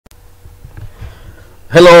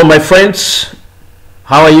Hello my friends,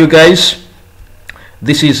 how are you guys?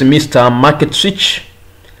 This is Mr. Market Switch.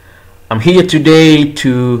 I'm here today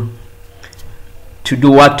to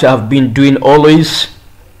do what I've been doing always,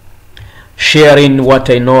 sharing what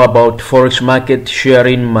I know about forex market,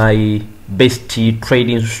 sharing my best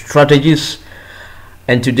trading strategies.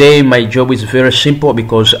 And today my job is very simple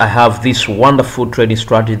because I have this wonderful trading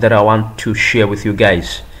strategy that I want to share with you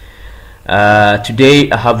guys.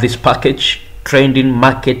 Today I have this package, trending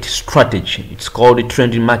market strategy. It's called the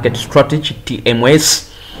trending market strategy,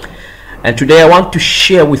 TMS. And today I want to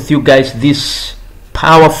share with you guys this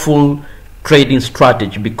powerful trading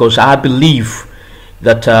strategy because I believe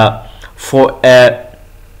that for a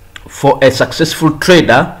successful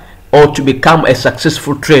trader, or to become a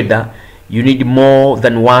successful trader, you need more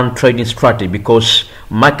than one trading strategy, because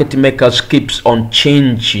market makers keeps on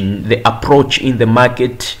changing the approach in the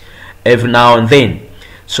market every now and then.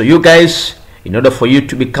 So you guys, in order for you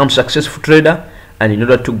to become successful trader and in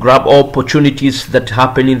order to grab opportunities that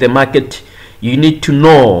happen in the market, you need to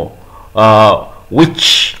know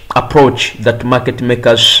which approach that market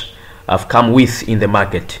makers have come with in the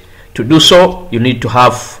market. To do so, you need to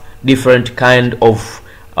have different kind of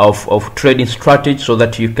trading strategy so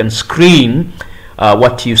that you can screen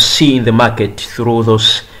what you see in the market through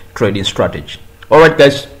those trading strategy. Alright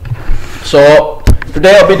guys, so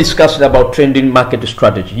today I'll be discussing about trending market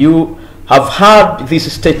strategy. You have heard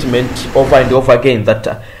this statement over and over again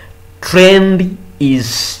that trend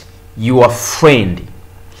is your friend.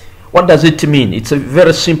 What does it mean? It's a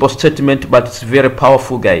very simple statement, but it's very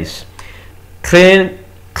powerful, guys. Trend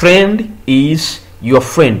is your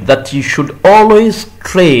friend, that you should always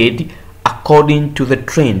trade according to the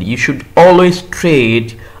trend. You should always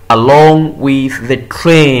trade along with the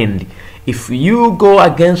trend. If you go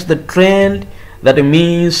against the trend, that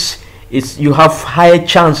means you have higher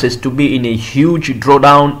chances to be in a huge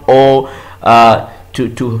drawdown or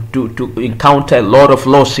to encounter a lot of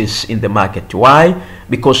losses in the market. Why?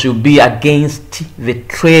 Because you'll be against the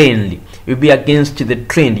trend. You'll be against the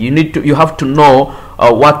trend. You have to know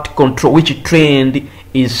which trend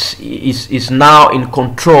is now in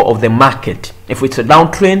control of the market. If it's a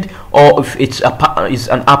downtrend or if it's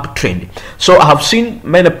an uptrend. So I have seen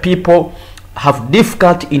many people have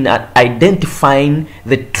difficulty in identifying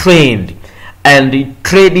the trend and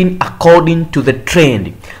trading according to the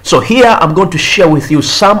trend. So here I'm going to share with you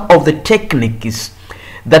some of the techniques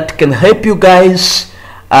that can help you guys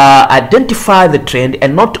identify the trend,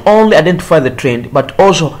 and not only identify the trend but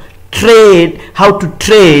also how to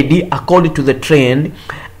trade according to the trend,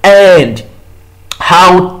 and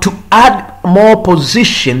how to add more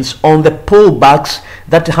positions on the pullbacks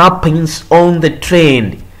that happens on the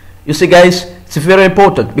trend. You see guys, it's very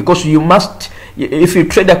important, because you must, if you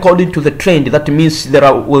trade according to the trend, that means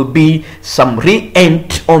there will be some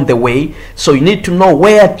re-ent on the way. So you need to know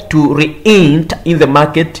where to re-ent in the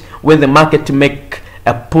market when the market make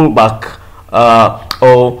a pullback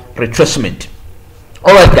or retracement.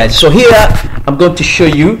 Alright guys, so here I'm going to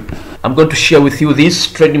share with you this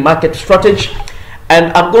trading market strategy,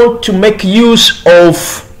 and I'm going to make use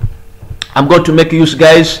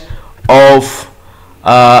guys of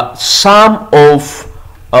some of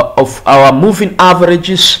our moving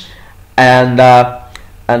averages and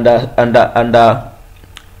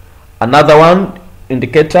another one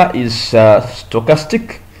indicator is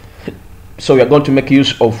stochastic. So we are going to make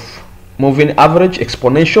use of moving average,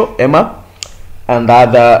 exponential, EMA, and the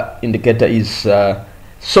other indicator is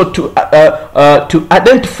so to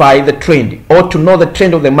identify the trend or to know the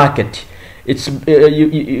trend of the market. It's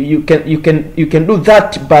you can do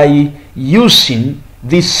that by using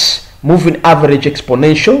this moving average,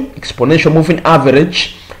 exponential moving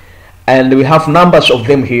average, and we have numbers of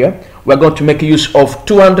them here. We're going to make use of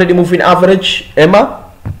 200 moving average,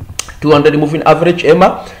 EMA, 200 moving average,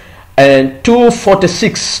 EMA, and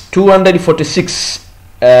 246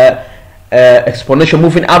 exponential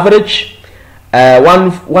moving average,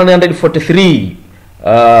 143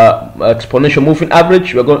 exponential moving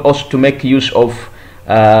average. We're going also to make use of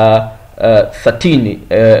 13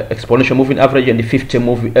 exponential moving average and the 50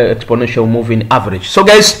 exponential moving average. So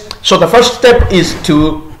guys, so the first step is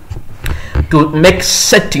to make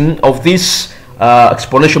setting of this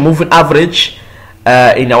exponential moving average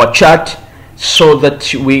in our chart, so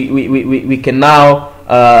that we can now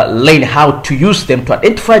learn how to use them to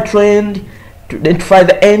identify trend, to identify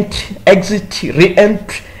the exit,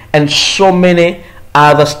 re-ent, and so many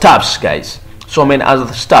other steps, guys. So many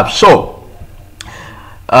other steps. So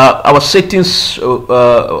our settings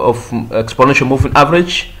of exponential moving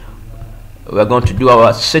average, we are going to do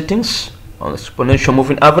our settings on exponential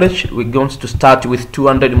moving average. We're going to start with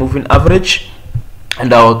 200 moving average.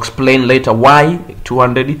 and I'll explain later why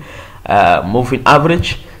 200 moving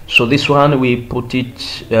average. So this one we put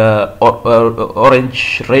it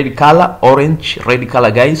orange red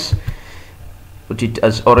color, guys. Put it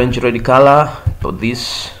as orange red color for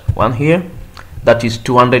this one here. That is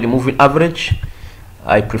 200 moving average.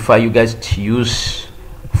 I prefer you guys to use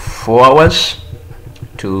 4 hours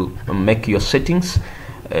to make your settings.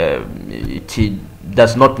 It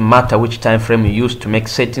does not matter which time frame you use to make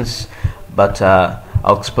settings, but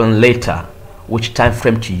I'll explain later which time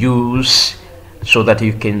frame to use, so that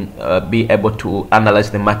you can be able to analyze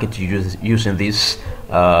the market using this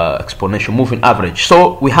exponential moving average.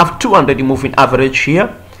 So we have 200 moving average here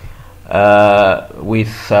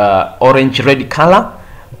with orange red color.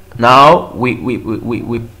 Now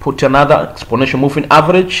we put another exponential moving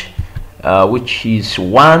average, which is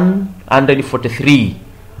 143.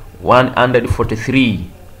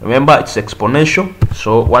 Remember, it's exponential,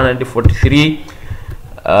 so 143,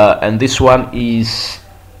 and this one is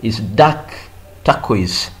dark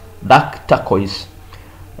turquoise.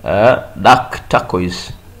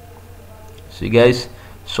 See guys,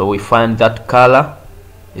 so we find that color,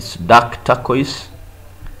 it's dark turquoise.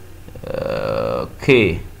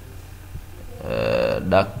 Okay,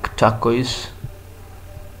 dark turquoise.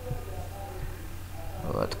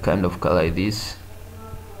 What kind of color is this?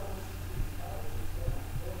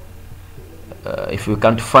 If we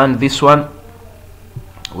can't find this one,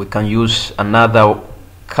 we can use another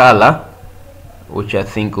color, which I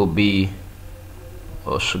think will be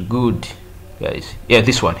also good, guys. Yeah,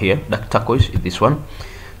 this one here, dark turquoise, is this one.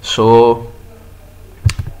 So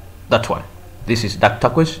that one, this is dark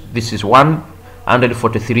turquoise. This is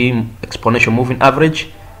 143 exponential moving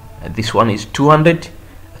average, and this one is 200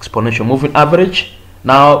 exponential moving average.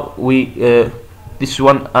 Now we this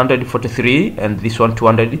 143 and this one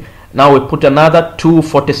 200. Now we put another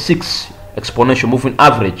 246 exponential moving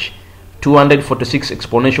average, 246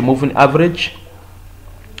 exponential moving average.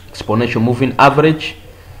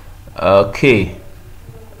 Okay,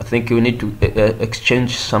 I think we need to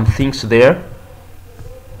exchange some things there.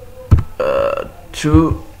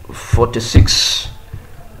 246,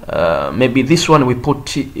 maybe this one we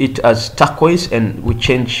put it as turquoise, and we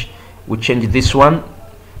change this one,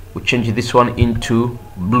 into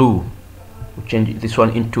blue. We change this one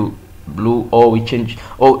into blue, or we change,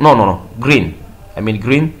 oh no, green,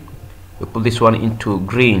 green. We put this one into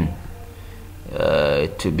green.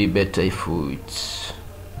 It would be better if it's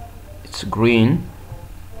green.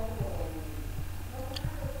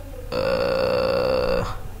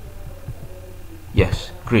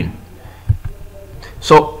 Yes, green.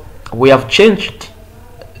 So we have changed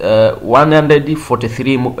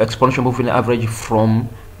 143 exponential moving average from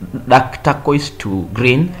dark turquoise to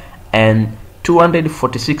green, and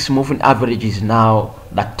 246 moving average is now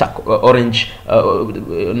dark orange,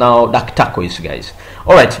 now dark turquoise, guys.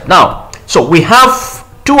 All right, now so we have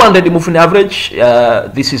 200 moving average.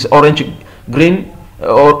 This is orange green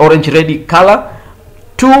or orange red color.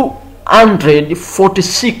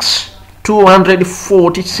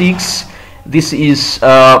 246. This is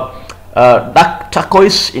dark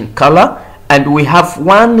turquoise in color, and we have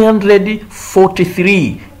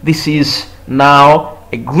 143. This is now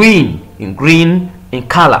a green in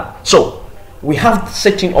color. So we have the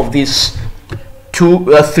setting of this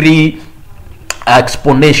 3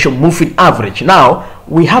 exponential moving average. Now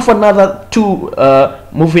we have another 2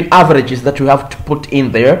 moving averages that we have to put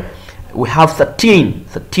in there. We have 13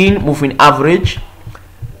 moving average,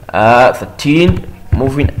 13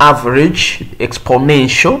 moving average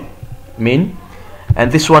exponential,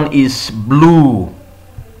 and this one is blue.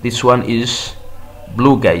 This one is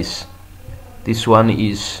blue, guys. This one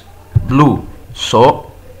is blue.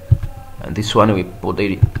 So, and this one we put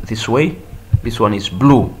it this way. This one is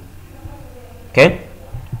blue. Okay,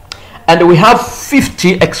 and we have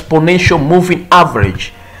 50 exponential moving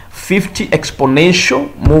average. 50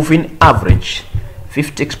 exponential moving average.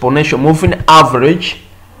 50 exponential moving average,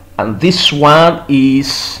 and this one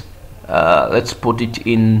is let's put it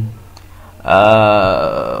in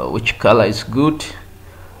which color is good.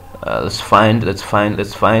 Let's find.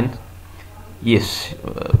 Yes,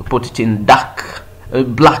 put it in dark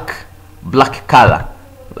black color,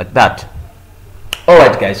 like that. All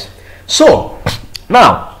right, guys. So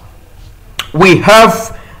now we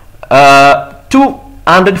have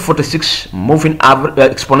 246 moving average,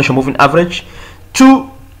 exponential moving average,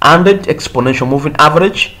 200 exponential moving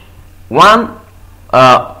average,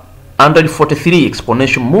 143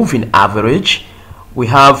 exponential moving average. We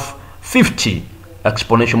have 50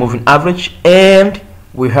 exponential moving average, and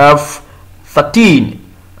we have 13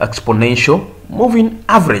 exponential moving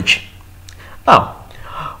average. Now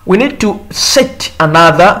we need to set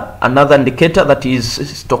another indicator, that is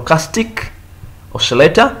stochastic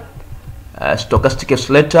oscillator,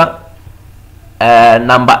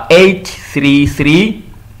 number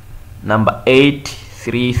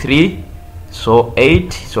 833, so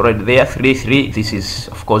 8, so right there, 33. This is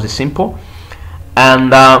of course simple, and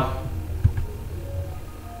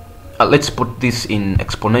let's put this in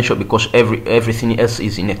exponential because everything else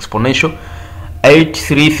is in exponential.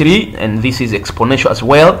 833, and this is exponential as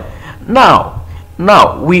well. Now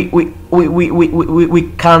we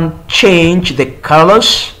can change the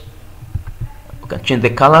colors. We can change the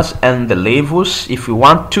colors and the levels if we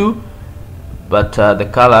want to, but the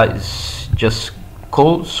color is just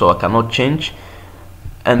cold, so I cannot change.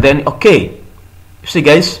 And then okay, you see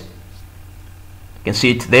guys, you can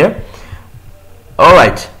see it there. All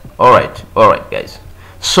right guys,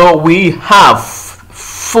 so we have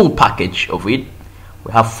full package of it.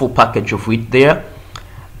 We have full package of it there,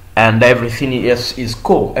 and everything else is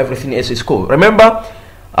cool. Remember,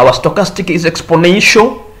 our stochastic is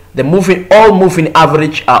exponential. The all moving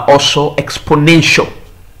average are also exponential.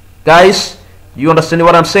 Guys, you understand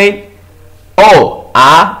what I'm saying? All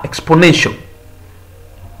are exponential.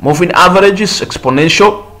 Moving average is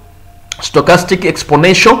exponential, stochastic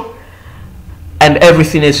exponential, and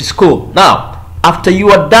everything else is cool. Now, after you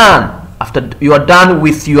are done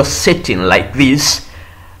with your setting like this,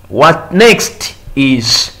 what next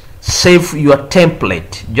is save your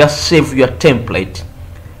template. Just save your template.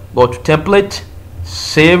 Go to template,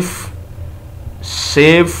 save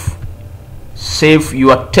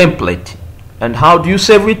your template. And how do you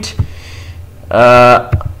save it? I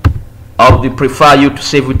would prefer you to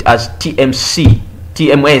save it as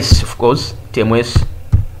TMS, of course, TMS,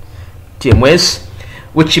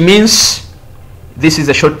 which means this is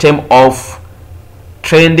a short term of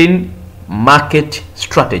trending market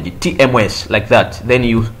strategy, TMS, like that. Then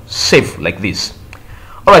you save like this.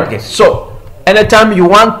 All right guys, so anytime you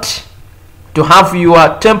want to have your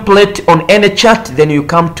template on any chart, then you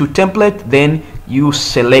come to template, then you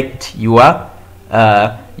select your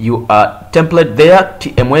template there,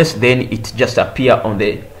 TMS, then it just appear on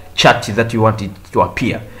the chart that you want it to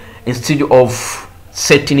appear, instead of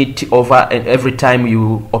setting it over and every time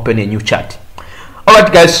you open a new chart. All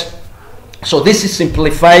right guys, so this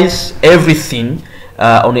simplifies everything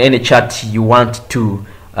on any chart you want to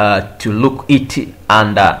look it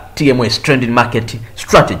under TMS, trending market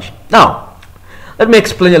strategy. Now let me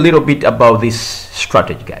explain a little bit about this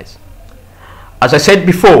strategy, guys. As I said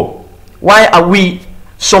before, why are we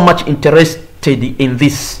so much interested in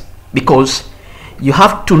this? Because you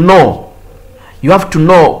have to know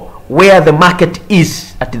where the market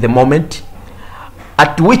is at the moment,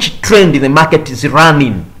 at which trend the market is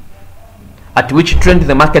running,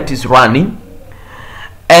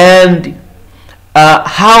 and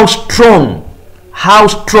how strong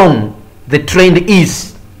the trend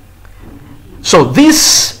is. So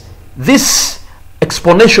this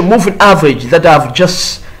exponential moving average that I've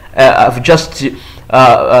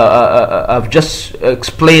just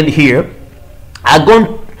explained here are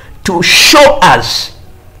going to show us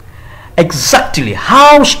exactly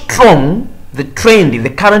how strong the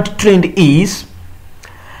current trend is,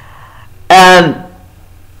 and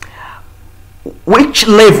which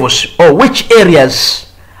levels or which areas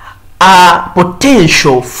are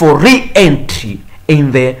potential for re-entry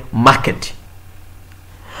in the market.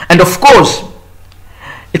 And of course,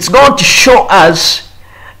 it's going to show us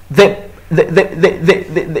the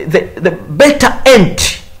better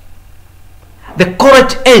entry, the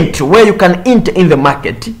correct entry where you can enter in the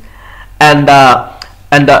market, and the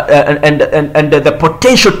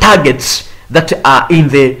potential targets that are in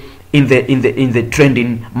the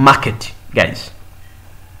trending market, guys.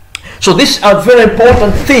 So these are very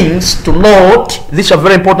important things to note.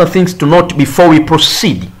 Before we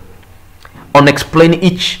proceed on explaining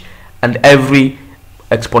each and every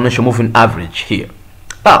exponential moving average here.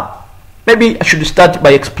 Now, maybe I should start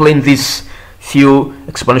by explaining these few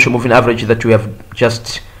exponential moving average that we have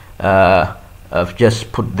just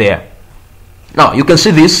put there. Now you can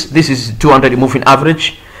see this is 200 moving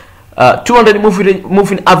average. 200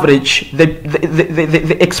 moving average, the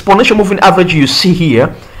exponential moving average you see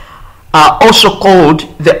here are also called,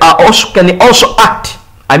 they can also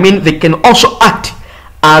act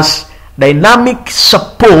as dynamic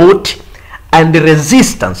support and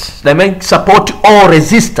resistance, dynamic support or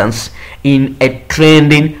resistance in a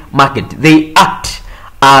trending market. They act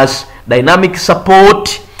as dynamic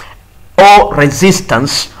support or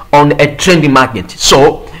resistance on a trending market.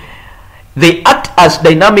 So they act as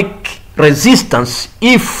dynamic resistance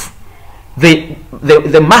if the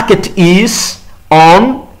market is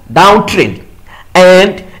on downtrend,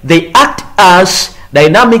 and they act as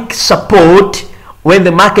dynamic support when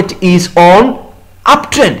the market is on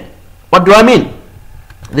uptrend. What do I mean?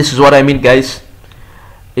 This is what I mean, guys.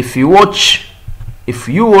 If you watch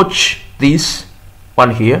this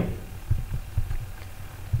one here,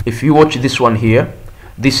 if you watch this one here,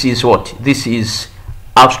 this is what? This is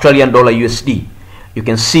Australian dollar USD. You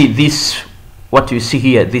can see this, what you see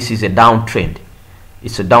here, this is a downtrend.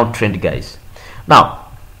 It's a downtrend, guys. Now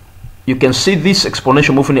you can see this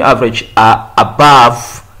exponential moving average are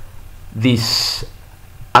above this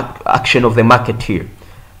action of the market here,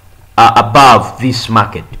 above this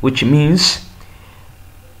market, which means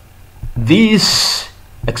this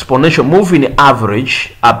exponential moving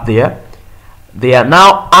average up there, they are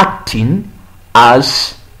now acting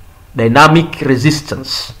as dynamic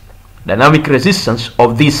resistance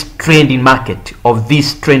of this trending market,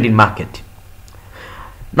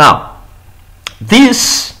 Now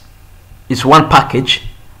this is one package,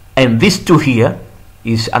 and this two here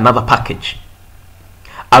is another package.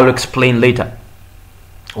 I will explain later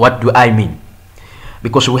what do I mean,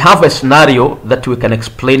 because we have a scenario that we can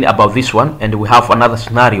explain about this one, and we have another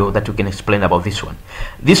scenario that we can explain about this one.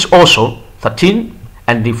 This also 13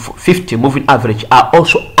 and the 50 moving average are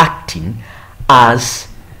also acting as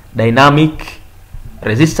dynamic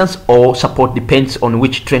resistance or support, depends on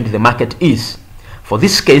which trend the market is. For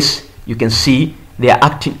this case, you can see they are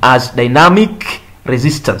acting as dynamic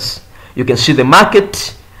resistance. You can see the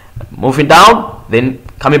market moving down, then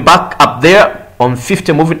coming back up there on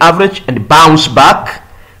 50 moving average and bounce back,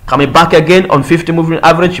 coming back again on 50 moving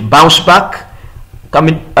average, bounce back,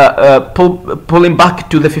 coming pulling back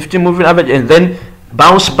to the 50 moving average, and then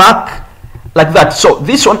bounce back like that. So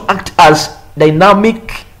this one acts as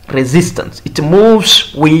dynamic resistance. It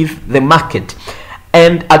moves with the market,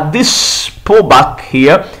 and at this pullback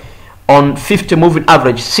here on 50 moving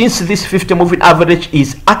average, since this 50 moving average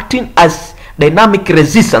is acting as dynamic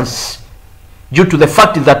resistance due to the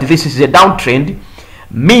fact that this is a downtrend,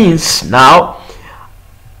 means now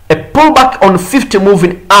a pullback on 50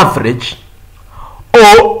 moving average,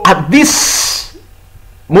 or at this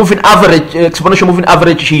moving average, exponential moving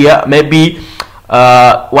average here, maybe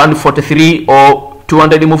 143 or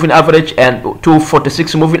 200 moving average and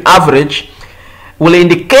 246 moving average, will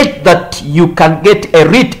indicate that you can get a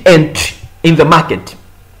re-entry in the market.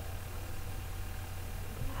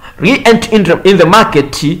 Re-entry in the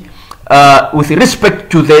market with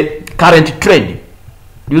respect to the current trend.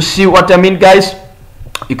 You see what I mean, guys?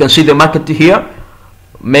 You can see the market here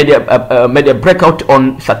made a breakout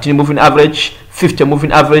on 13 moving average, 50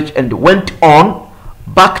 moving average, and went on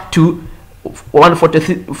back to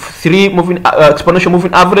 143 moving exponential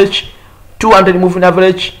moving average, 200 moving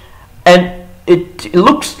average, and it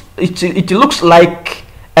looks like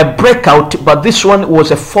a breakout, but this one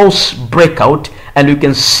was a false breakout, and you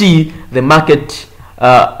can see the market,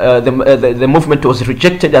 the movement was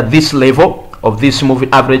rejected at this level of this moving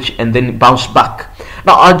average and then bounced back.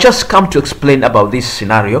 Now I'll just come to explain about this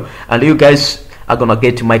scenario, and you guys are gonna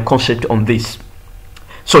get my concept on this.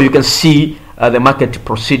 So you can see the market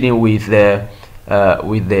proceeding with the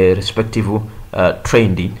respective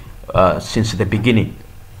trending since the beginning.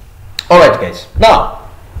 All right, guys. Now,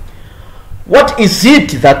 what is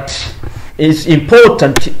it that is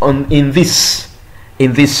important in this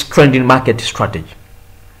trending market strategy?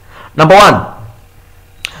 Number one,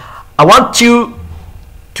 I want you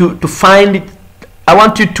to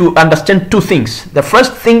understand two things. The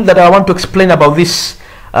first thing that I want to explain about this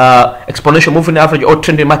exponential moving average or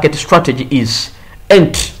trending market strategy is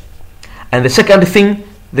entry, and the second thing,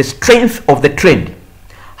 the strength of the trend.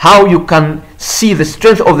 How you can see the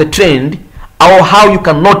strength of the trend, or how you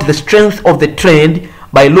can note the strength of the trend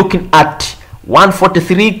by looking at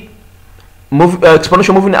 143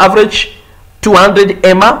 exponential moving average, 200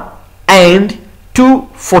 EMA, and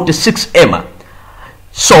 246 EMA.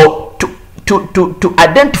 So to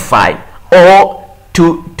identify or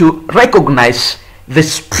to recognize the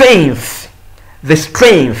strength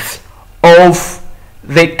of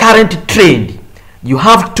the current trend, you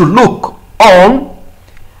have to look on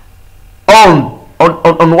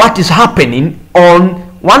what is happening on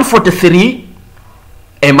 143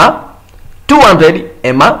 EMA, 200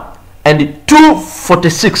 EMA, and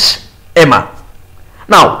 246 EMA.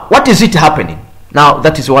 Now, what is it happening? Now,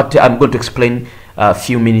 that is what I'm going to explain a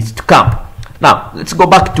few minutes to come. Now, let's go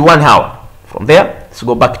back to 1 hour. From there, let's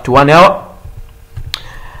go back to 1 hour.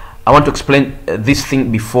 I want to explain this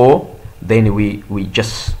thing before, then we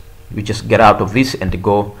just get out of this and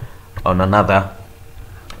go on another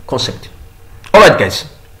concept. All right, guys.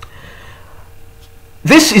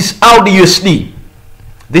 This is AUD USD.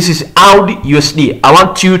 This is AUD USD. I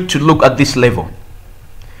want you to look at this level.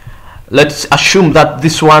 let's assume that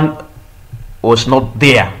this one was not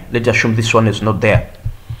there. Let's assume this one is not there.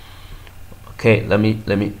 Okay, let me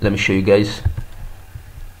show you guys.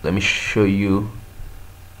 Let me show you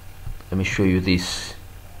this.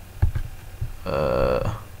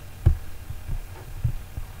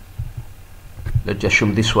 Let's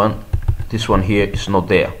assume this one here is not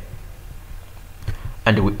there,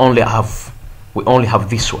 and we only have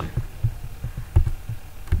this one.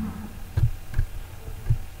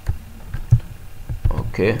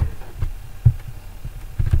 Okay,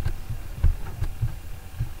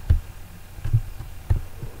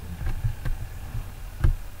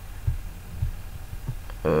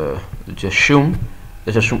 let's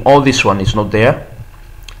assume all this one is not there.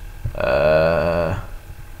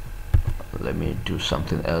 Let me do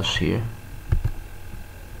something else here.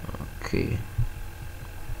 Okay,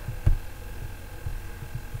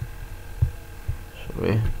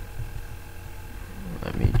 sorry,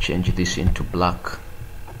 let me change this into black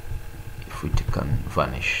if it can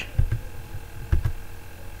vanish.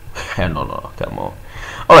 No, come on.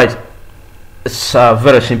 All right, it's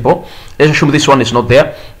very simple. Let's assume this one is not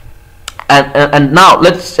there, and now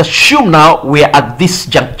let's assume now we are at this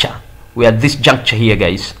juncture. We are at this juncture here,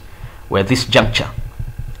 guys. We're at this juncture.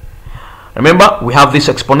 Remember, we have this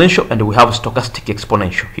exponential and we have a stochastic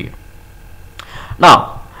exponential here.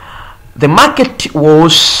 Now, the market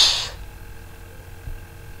was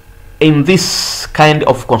in this kind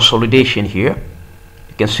of consolidation here.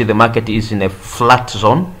 You can see the market is in a flat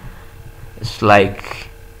zone. It's like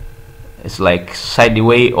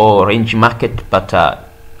sideways or range market, but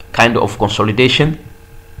kind of consolidation.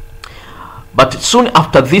 But soon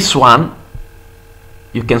after this one,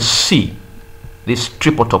 you can see this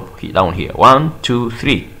triple top down here. 1, 2,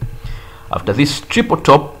 3. After this triple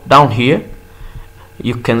top down here,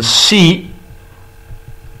 you can see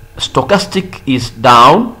stochastic is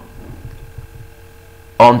down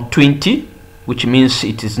on 20, which means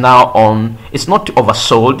it is now on, it's not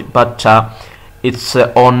oversold, but it's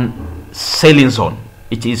on selling zone.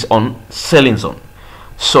 It is on selling zone.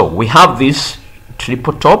 So we have this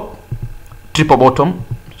triple bottom,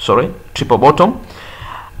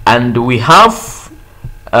 and we have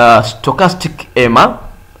stochastic EMA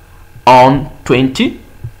on 20,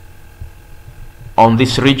 on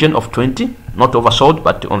this region of 20, not oversold,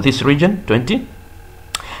 but on this region 20,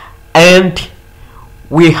 and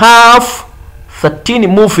we have 13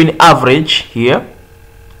 moving average here,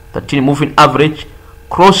 13 moving average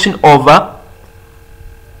crossing over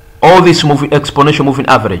all this exponential moving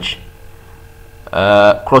average,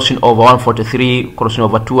 crossing over 143, crossing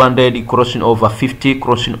over 200, crossing over 50,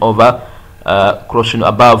 crossing over crossing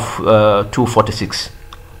above 246.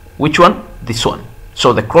 Which one? This one.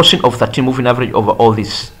 So the crossing of 13 moving average over all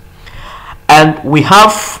this, and we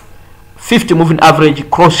have 50 moving average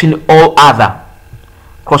crossing all other.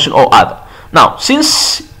 Now,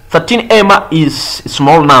 since 13 EMA is a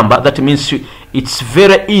small number, that means it's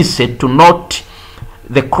very easy to note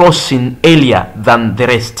the crossing earlier than the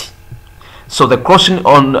rest. So the crossing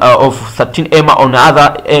on of 13 EMA on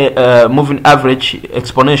other moving average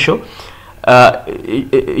exponential,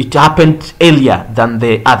 it happened earlier than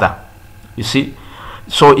the other. You see,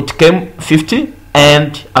 so it came 50,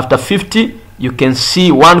 and after 50 you can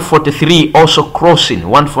see 143 also crossing.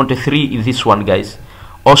 143 is this one, guys,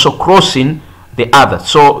 also crossing the other.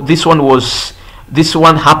 So this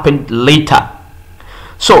one happened later.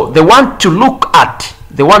 So the one to look at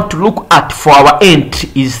for our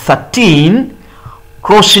end is 13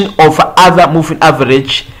 crossing over other moving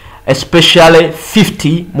average, especially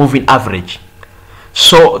 50 moving average.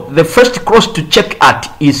 So the first cross to check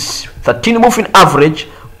at is 13 moving average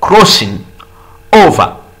crossing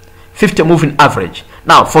over 50 moving average.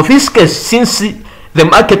 Now for this case, since the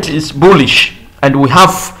market is bullish and we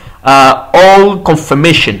have all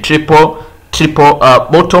confirmation, triple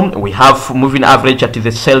bottom, we have moving average at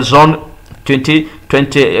the sell zone 20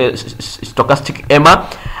 stochastic EMA,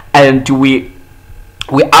 and we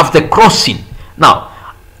have the crossing. Now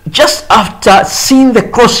just after seeing the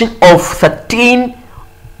crossing of 13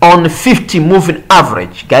 on 50 moving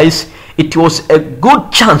average, guys, it was a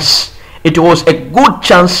good chance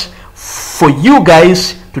for you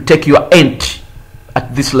guys to take your entry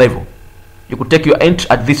at this level. You could take your entry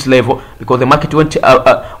at this level because the market went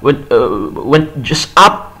just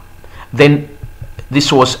up. Then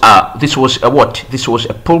this was a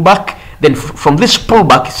pullback. Then from this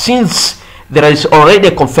pullback, since there is already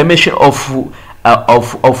a confirmation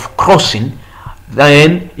of crossing,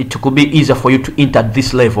 then it could be easier for you to enter at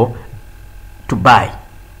this level to buy.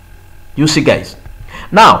 You see, guys.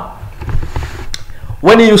 Now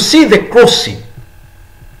when you see the crossing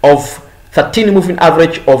of 13 moving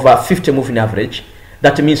average over 50 moving average,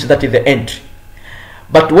 that means that is the entry.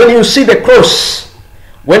 But when you see the cross,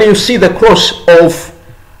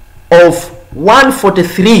 of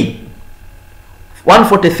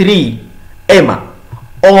 143 EMA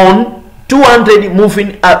on 200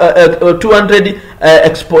 moving 200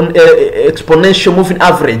 exponential moving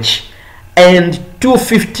average and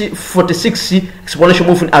 246 exponential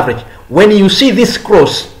moving average, when you see this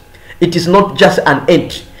cross, it is not just an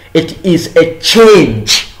entry, it is a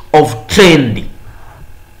change of trend.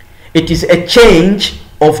 It is a change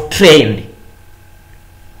of trend,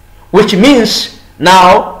 which means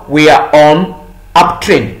now we are on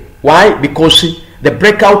uptrend. Why? Because the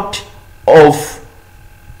breakout of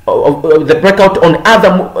the breakout on other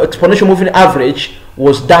exponential moving average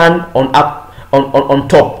was done on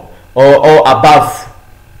top or above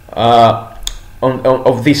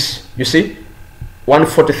of this. You see,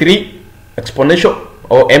 143 exponential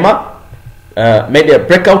or EMA made a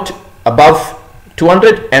breakout above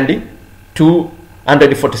 200 and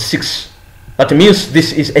 246. That means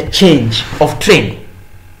this is a change of trend.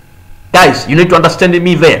 Guys, you need to understand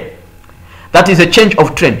me there. That is a change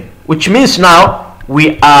of trend, which means now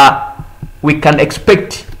we can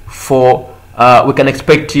expect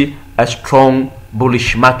a strong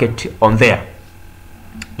bullish market on there.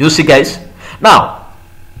 You see, guys. Now,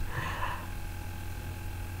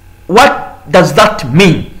 what does that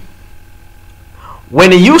mean?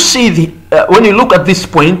 When you see when you look at this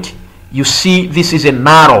point, you see this is a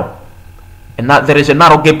narrow, and there is a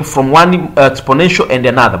narrow gap from one exponential and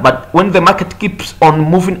another. But when the market keeps on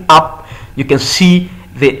moving up, you can see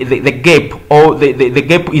the gap, or the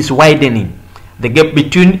gap is widening. The gap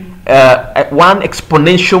between one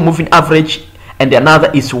exponential moving average and another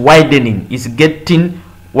is widening, is getting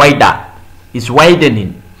wider, is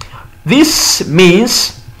widening. This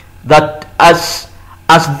means that as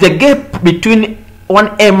the gap between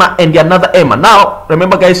one EMA and another EMA, now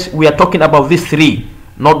remember guys, we are talking about these three,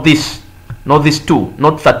 not this two,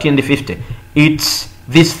 not 13 and 50. It's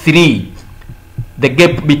these three, the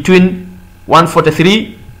gap between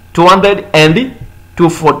 143, 200 and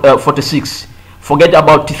 246. Forget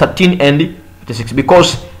about 13 and 56,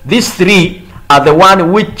 because these three are the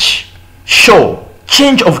one which show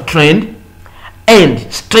change of trend and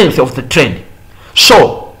strength of the trend.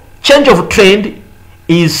 So change of trend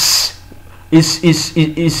is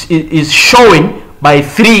showing by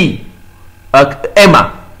three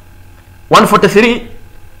EMA: 143,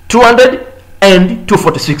 200 and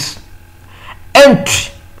 246.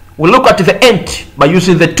 Entry, we look at the entry by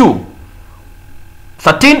using the two,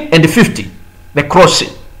 13 and 50, the crossing.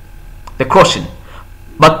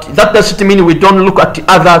 But that doesn't mean we don't look at the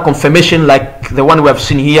other confirmation like the one we have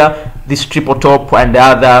seen here, this triple top, and the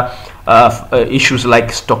other issues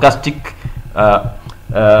like stochastic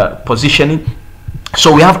positioning.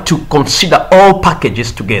 So we have to consider all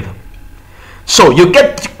packages together. So you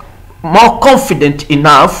get more confident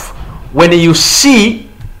enough when you see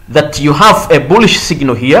that you have a bullish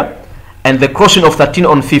signal here and the crossing of 13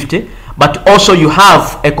 on 50, but also you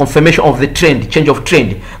have a confirmation of the trend, change of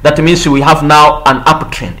trend. That means we have now an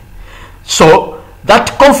uptrend. So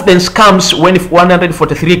that confidence comes when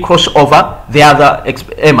 143 cross over the other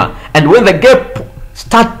EMA, and when the gap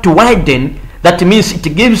start to widen, that means it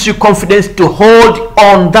gives you confidence to hold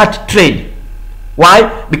on that trade.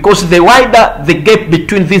 Why? Because the wider the gap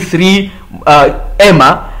between these three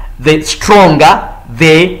EMA, the stronger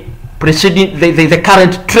the preceding the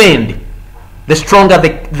current trend, the stronger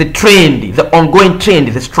the trend, the ongoing trend,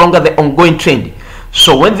 the stronger the ongoing trend.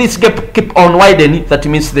 So when this gap keep on widening, that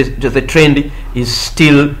means the trend is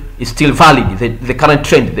still valid. The current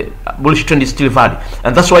trend, the bullish trend, is still valid,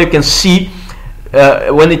 and that's why you can see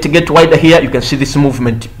when it gets wider here, you can see this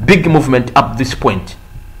movement, big movement up this point.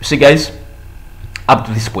 You see, guys, up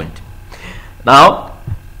to this point. Now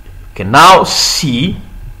you can now see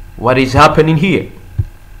what is happening here. You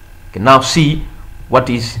can now see what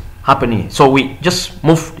is happening. So we just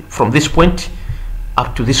moved from this point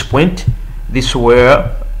up to this point. These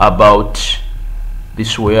were about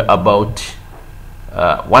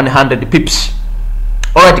 100 pips.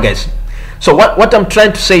 All right, guys. So what I'm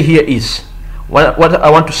trying to say here is, what I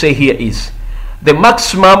want to say here is the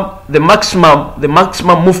maximum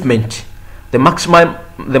movement, the maximum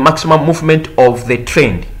movement of the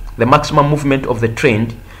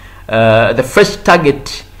trend, the first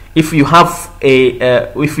target, if you have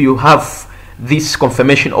this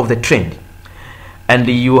confirmation of the trend and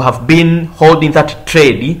you have been holding that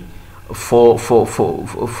trade for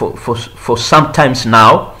some times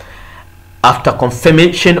now, after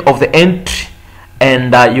confirmation of the entry,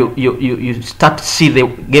 and you start to see the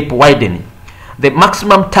gap widening, the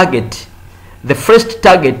maximum target the first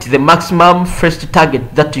target, the maximum first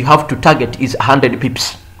target that you have to target is 100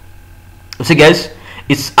 pips. You see guys,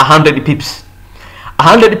 it's 100 pips.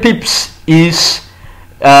 100 pips is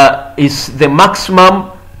the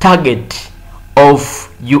maximum target of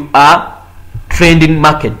your trading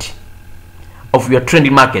market,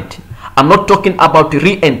 I'm not talking about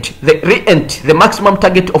re-ent. The maximum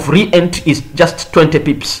target of re-ent is just 20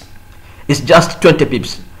 pips. It's just 20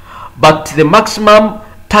 pips. But the maximum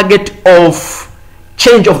target of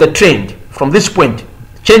change of the trend from this point,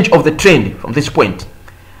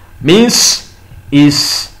 means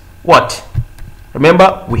is what?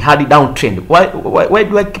 Remember, we had a downtrend. Why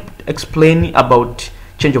do I keep explaining about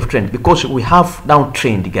change of trend? Because we have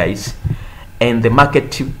downtrend, guys, and the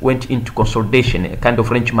market went into consolidation, a kind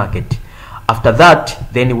of range market. After that,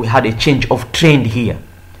 then we had a change of trend here.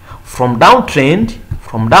 From downtrend,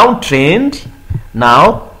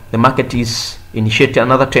 now the market is initiating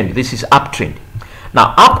another trend. This is uptrend.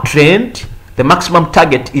 Now uptrend, the maximum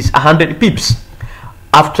target is 100 pips.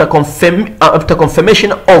 After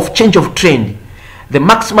confirmation of change of trend, the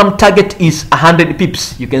maximum target is 100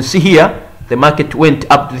 pips. You can see here the market went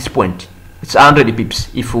up to this point. It's 100 pips.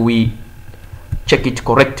 If we check it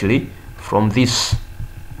correctly from this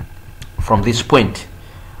point,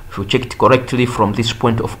 if you check it correctly from this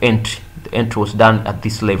point of entry, the entry was done at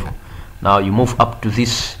this level. Now you move up to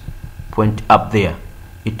this point up there,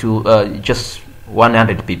 it will just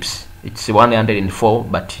 100 pips. It's 104,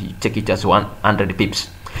 but you take it as 100 pips.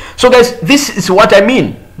 So guys, this is what I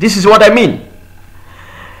mean.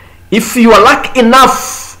 If you are lucky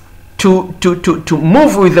enough to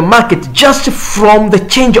move with the market just from the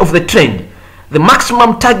change of the trend, the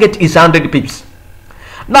maximum target is 100 pips.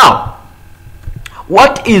 Now,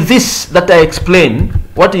 what is this that I explain?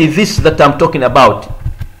 What is this that I'm talking about?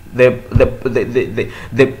 The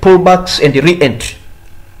pullbacks and the re-entry.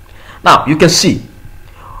 Now you can see.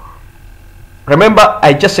 Remember,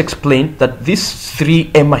 I just explained that these three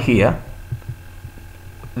EMA here,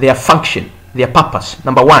 their function, their purpose.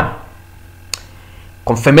 Number one,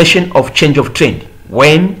 confirmation of change of trend.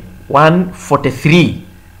 When 143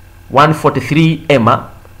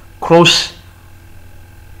 EMA cross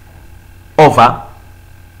over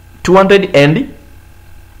 200 and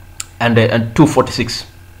 246.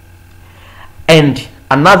 And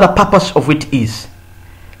another purpose of it is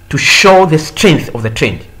to show the strength of the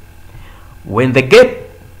trend. When the gap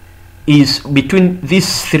is between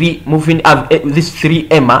these three these three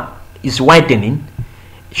EMA is widening,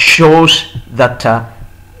 shows that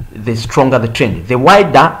the stronger the trend. The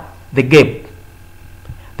wider the gap,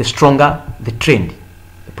 the stronger the trend,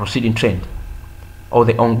 the proceeding trend or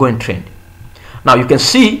the ongoing trend. Now you can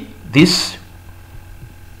see this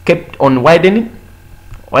kept on widening,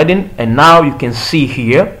 and now you can see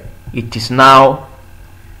here it is now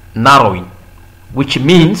narrowing, which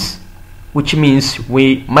means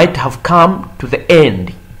we might have come to the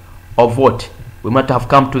end of what? We might have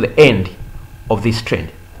come to the end of this trend.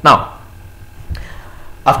 Now,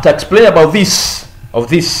 after explaining about these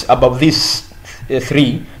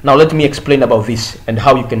three, now let me explain about this and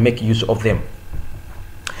how you can make use of them.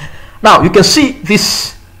 Now you can see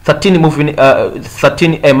this 13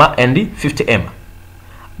 EMA and 50 EMA.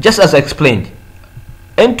 Just as I explained,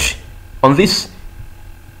 entry on this,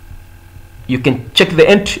 you can check the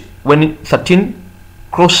entry when 13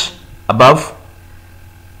 cross above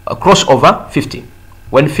cross over 50,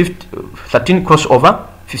 when 13 cross over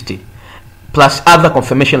 50, plus other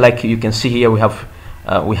confirmation, like you can see here we have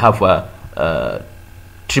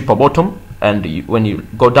triple bottom, and when you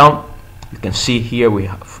go down you can see here we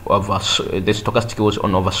have the stochastic was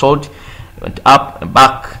on oversold, went up and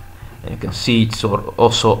back, and you can see it's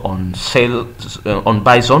also on sale on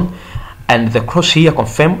buy zone, and the cross here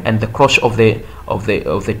confirm, and the cross of the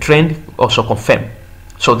trend also confirm.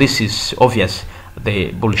 So this is obvious,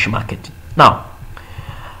 the bullish market. Now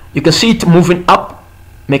you can see it moving up,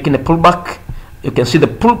 making a pullback. You can see the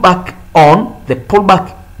pullback on the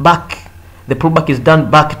pullback back. The pullback is done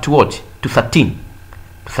back to what? To 13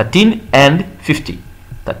 and 50.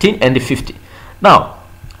 13 and 50. Now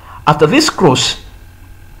after this cross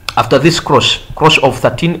of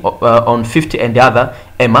 13 on 50 and the other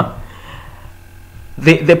EMA,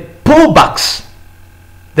 the pullbacks,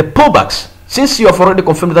 since you have already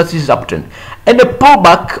confirmed that this is uptrend, and the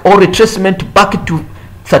pullback or retracement back to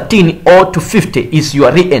 13 or to 50 is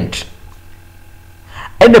your re-entry,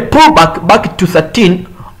 and the pullback back to 13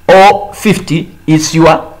 or 50 is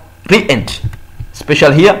your re-entry.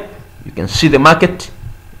 Especially here you can see the market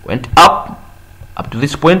went up to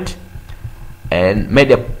this point and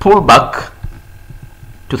made a pullback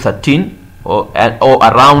to 13 or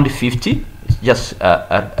around 50. It's just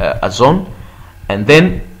a zone and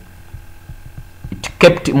then it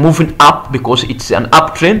kept moving up because it's an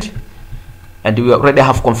uptrend, and we already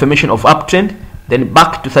have confirmation of uptrend. Then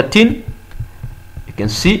back to 13, you can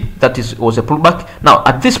see that was a pullback. Now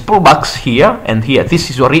at this pullbacks here and here, this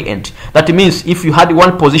is your re-entry. That means if you had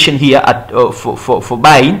one position here at for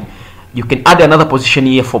buying, you can add another position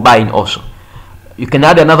here for buying also. You can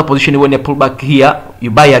add another position when you pull back here,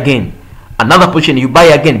 you buy again. Another position, you buy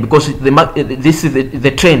again, because this is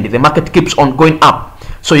the trend. The market keeps on going up,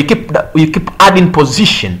 so you keep adding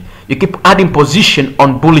position. You keep adding position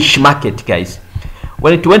on bullish market, guys.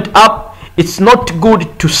 When it went up, it's not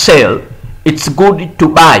good to sell. It's good to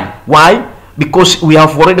buy. Why? Because we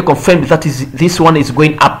have already confirmed that this one is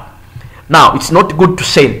going up. Now it's not good to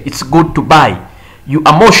sell. It's good to buy. You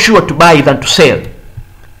are more sure to buy than to sell.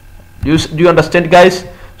 Do you understand, guys?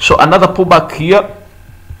 So another pullback here.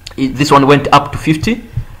 This one went up to 50,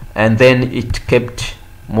 and then it kept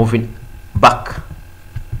moving back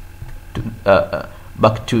to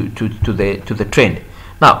the trend.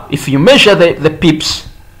 Now if you measure the pips,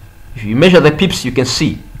 you can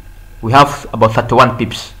see we have about 31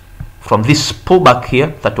 pips from this pullback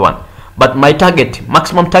here, 31. But my target,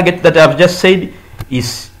 maximum target that I've just said,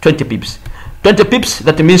 is 20 pips. 20 pips.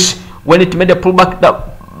 That means when it made a pullback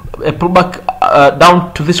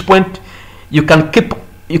down to this point, you can keep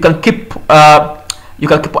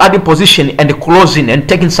adding position and closing and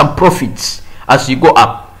taking some profits as you go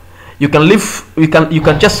up. You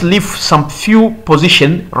can just leave some few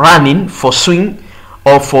position running for swing,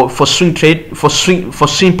 or for swing trade, for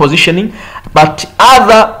swing positioning, but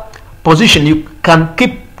other position you can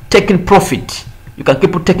keep taking profit. You can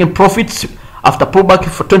keep taking profits after pullback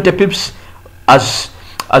for 20 pips, as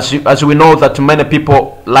we know that many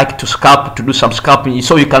people like to scalp, to do some scalping.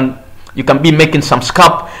 So you can be making some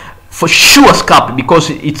scalp, for sure scalp, because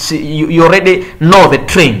you already know the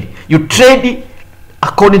trend. You trade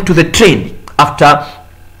according to the trend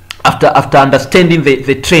after understanding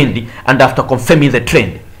the trend and after confirming the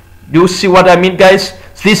trend. Do you see what I mean, guys?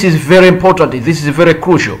 This is very important. This is very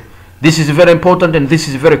crucial. This is very important, and this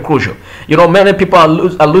is very crucial. You know, many people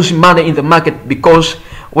are losing money in the market because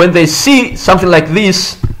when they see something like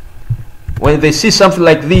this,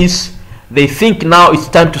 they think now it's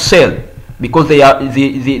time to sell, because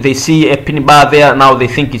they see a pin bar there. Now they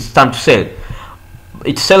think it's time to sell.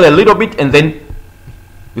 It sell a little bit, and then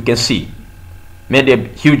you can see made a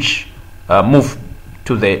huge move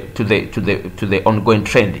to the ongoing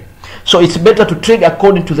trend. So it's better to trade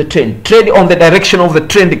according to the trend. Trade on the direction of the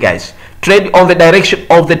trend, guys. Trade on the direction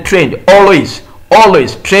of the trend. Always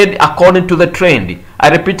trade according to the trend. I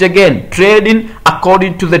repeat again, trading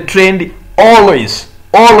according to the trend. Always,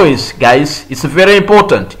 guys. It's very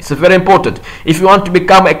important. It's very important. If you want to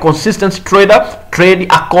become a consistent trader, trade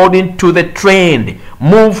according to the trend.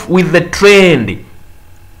 Move with the trend.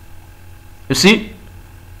 You see?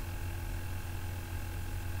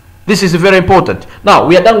 This is very important. Now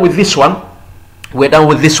we are done with this one.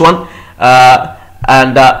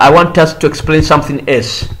 And I want us to explain something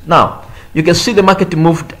else. Now you can see the market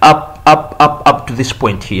moved up to this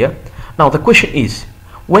point here. Now the question is,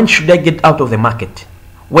 when should I get out of the market?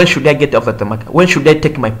 When should I get out of the market? When should I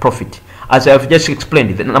take my profit? As I have just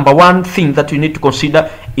explained, the number one thing that you need to consider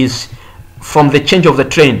is from the change of the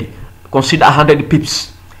trend. Consider 100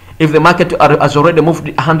 pips. If the market has already moved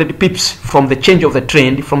 100 pips from the change of the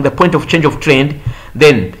trend, from the point of change of trend,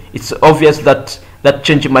 then it's obvious that that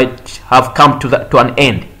change might have come to an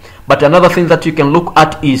end. But another thing that you can look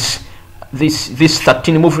at is this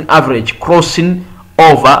 13 moving average crossing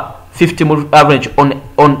over 50 moving average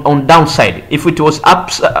on downside. If it was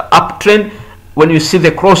uptrend, when you see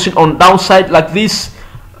the crossing on downside like this,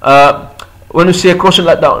 when you see a crossing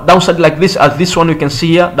like downside like this, as this one you can see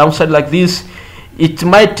here, downside like this, it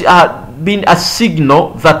might be a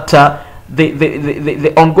signal that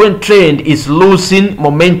the ongoing trend is losing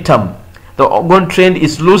momentum. The ongoing trend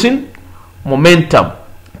is losing momentum.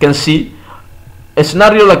 You can see a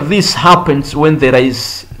scenario like this happens when there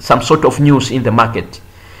is some sort of news in the market.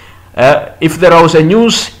 If there was a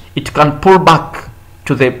news, it can pull back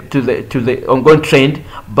to the ongoing trend.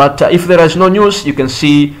 But if there is no news, you can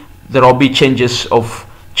see there will be change of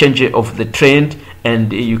the trend,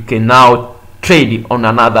 and you can now trade on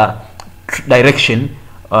another direction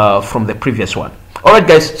from the previous one. All right,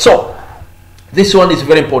 guys. So this one is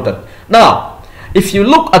very important. Now, if you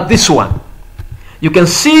look at this one, you can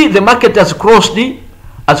see the market has crossed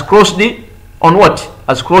on what?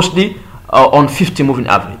 Has crossed on 50 moving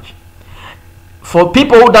average. For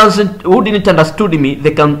people who didn't understood me,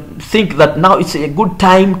 they can think that now it's a good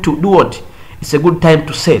time to do what? It's a good time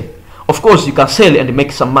to sell. Of course, you can sell and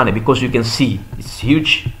make some money, because you can see it's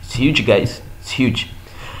huge, guys. It's huge.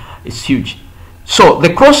 It's huge. So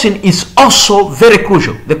the crossing is also very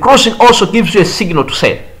crucial. The crossing also gives you a signal to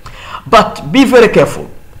sell, but be very careful.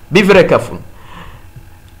 Be very careful.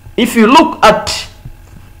 If you look at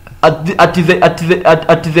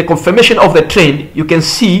the confirmation of the trend, you can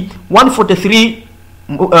see 143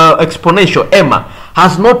 exponential EMA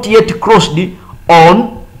has not yet crossed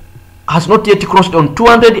on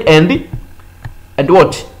 200 and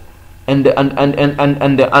what and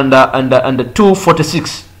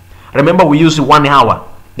 246. Remember, we use 1 hour,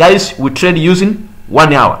 guys. We trade using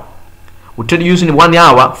 1 hour. We trade using 1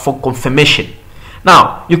 hour for confirmation.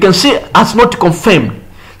 Now you can see it has not confirmed.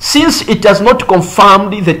 Since it has not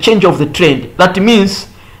confirmed the change of the trend, that means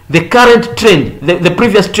the current trend, the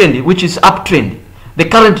previous trend, which is uptrend, the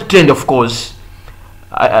current trend, of course,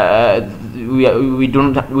 we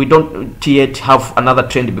don't yet have another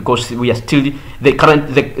trend, because we are still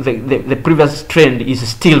the previous trend is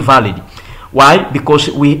still valid. Why? Because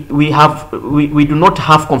we do not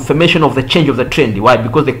have confirmation of the change of the trend. Why?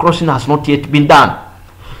 Because the crossing has not yet been done.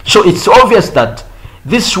 So it's obvious that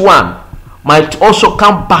this one might also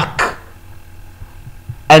come back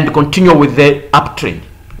and continue with the uptrend.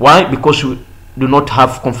 Why? Because we do not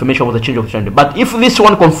have confirmation of the change of the trend. But if this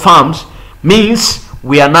one confirms, means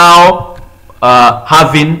we are now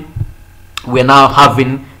having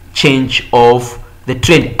change of the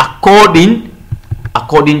trend according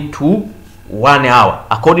to 1 hour.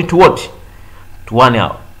 According to what? To 1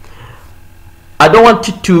 hour. I don't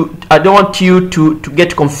want you to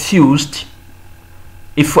get confused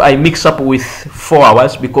if I mix up with 4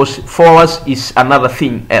 hours, because 4 hours is another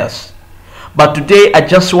thing else. But today I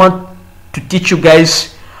just want to teach you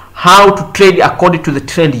guys how to trade according to the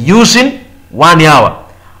trend using 1 hour.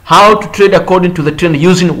 How to trade according to the trend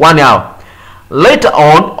using 1 hour. Later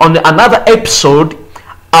on another episode,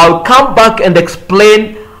 I'll come back and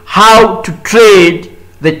explain how to trade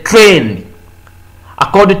the trend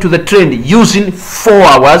according to the trend using 4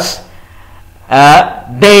 hours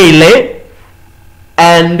daily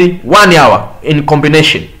and 1 hour in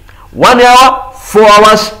combination. 1 hour, 4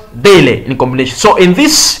 hours daily in combination. So in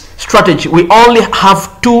this strategy, we only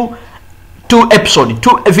have two episodes, 2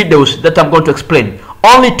 videos that I'm going to explain.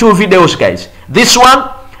 Only 2 videos, guys. This one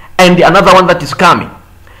and another one that is coming.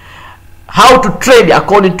 How to trade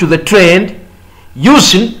according to the trend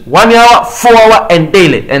using 1 hour, 4 hour and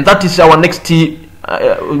daily, and that is our next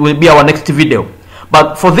will be our next video.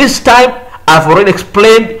 But for this time, I've already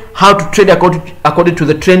explained how to trade according to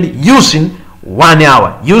the trend using 1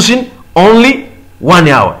 hour, using only 1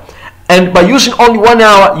 hour. And by using only 1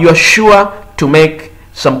 hour, you are sure to make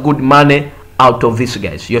some good money out of this,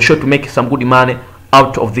 guys. You're sure to make some good money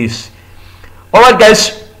out of this. All right,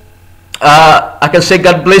 guys. I can say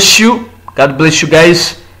God bless you. God bless you,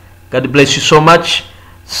 guys. God bless you so much.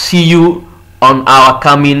 See you on our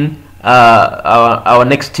coming our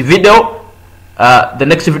next video. The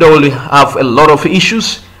next video will have a lot of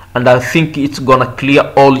issues, and I think it's gonna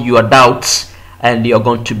clear all your doubts, and you're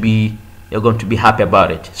going to be happy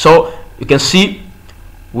about it. So you can see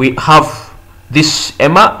we have this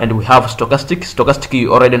EMA and we have stochastic. Stochastic,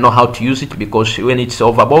 you already know how to use it, because when it's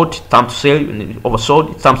overbought, it's time to sell. When it's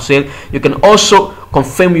oversold, it's time to sell. You can also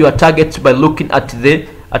confirm your targets by looking at the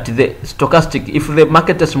stochastic. If the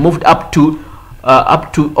market has moved up to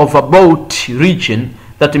overbought region,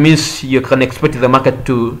 that means you can expect the market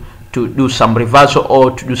to do some reversal,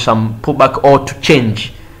 or to do some pullback, or to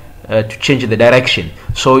change the direction.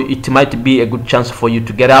 So it might be a good chance for you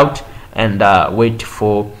to get out and wait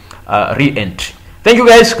for re-entry. Thank you,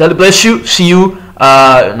 guys. God bless you. See you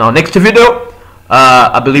in our next video.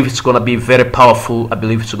 I believe it's gonna be very powerful. I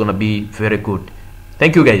believe it's gonna be very good.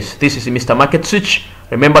 Thank you, guys. This is Mr. Market Switch.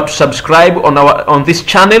 Remember to subscribe on this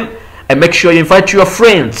channel, and make sure you invite your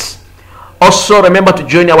friends. Also remember to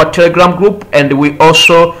join our Telegram group, and we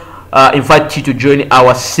also invite you to join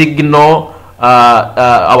our Signal,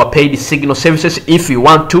 our paid Signal services if you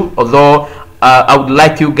want to. Although I would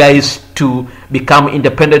like you guys to become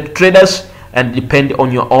independent traders and depend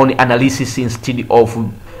on your own analysis instead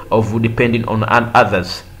of depending on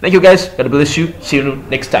others. Thank you, guys. God bless you. See you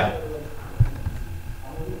next time.